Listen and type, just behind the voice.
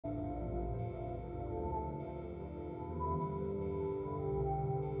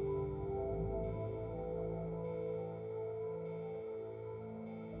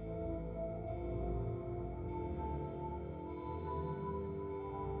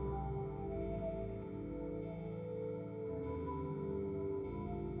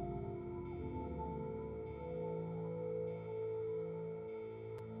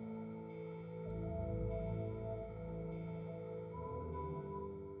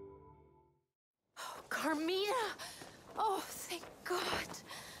Carmina! Oh, thank God.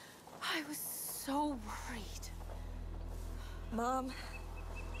 I was so worried. Mom.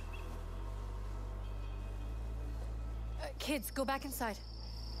 Kids, go back inside.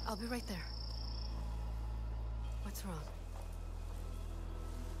 I'll be right there. What's wrong?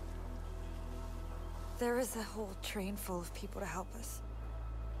 There was a whole train full of people to help us.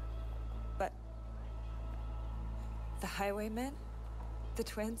 But the highwaymen, the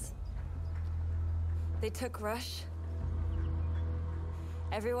twins, they took Rush.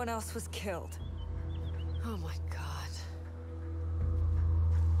 Everyone else was killed. Oh my God.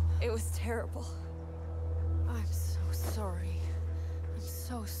 It was terrible. I'm so sorry. I'm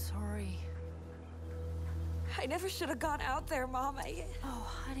so sorry. I never should have gone out there, Mom. Oh,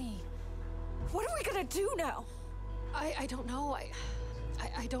 honey. What are we gonna do now? I don't know.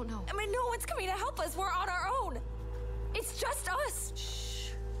 I don't know. I mean, no one's coming to help us. We're on our own. It's just us.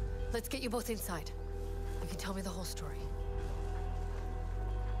 Shh. Let's get you both inside. You can tell me the whole story.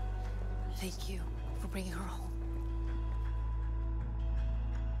 Thank you for bringing her home.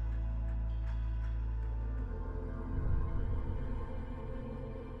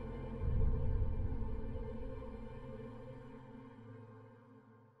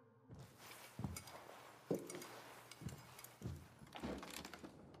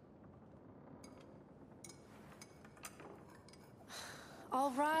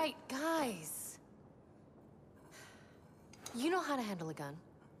 All right, guys. You know how to handle a gun.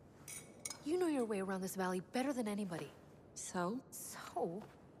 You know your way around this valley better than anybody. So? So?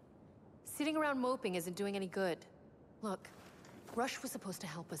 Sitting around moping isn't doing any good. Look, Rush was supposed to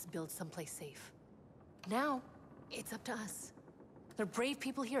help us build someplace safe. Now, it's up to us. There are brave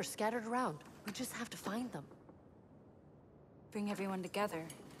people here scattered around. We just have to find them. Bring everyone together.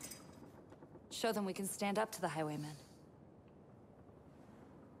 Show them we can stand up to the highwaymen.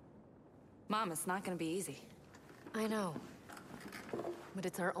 Mom, it's not gonna be easy. I know. But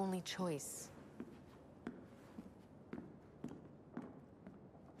it's our only choice.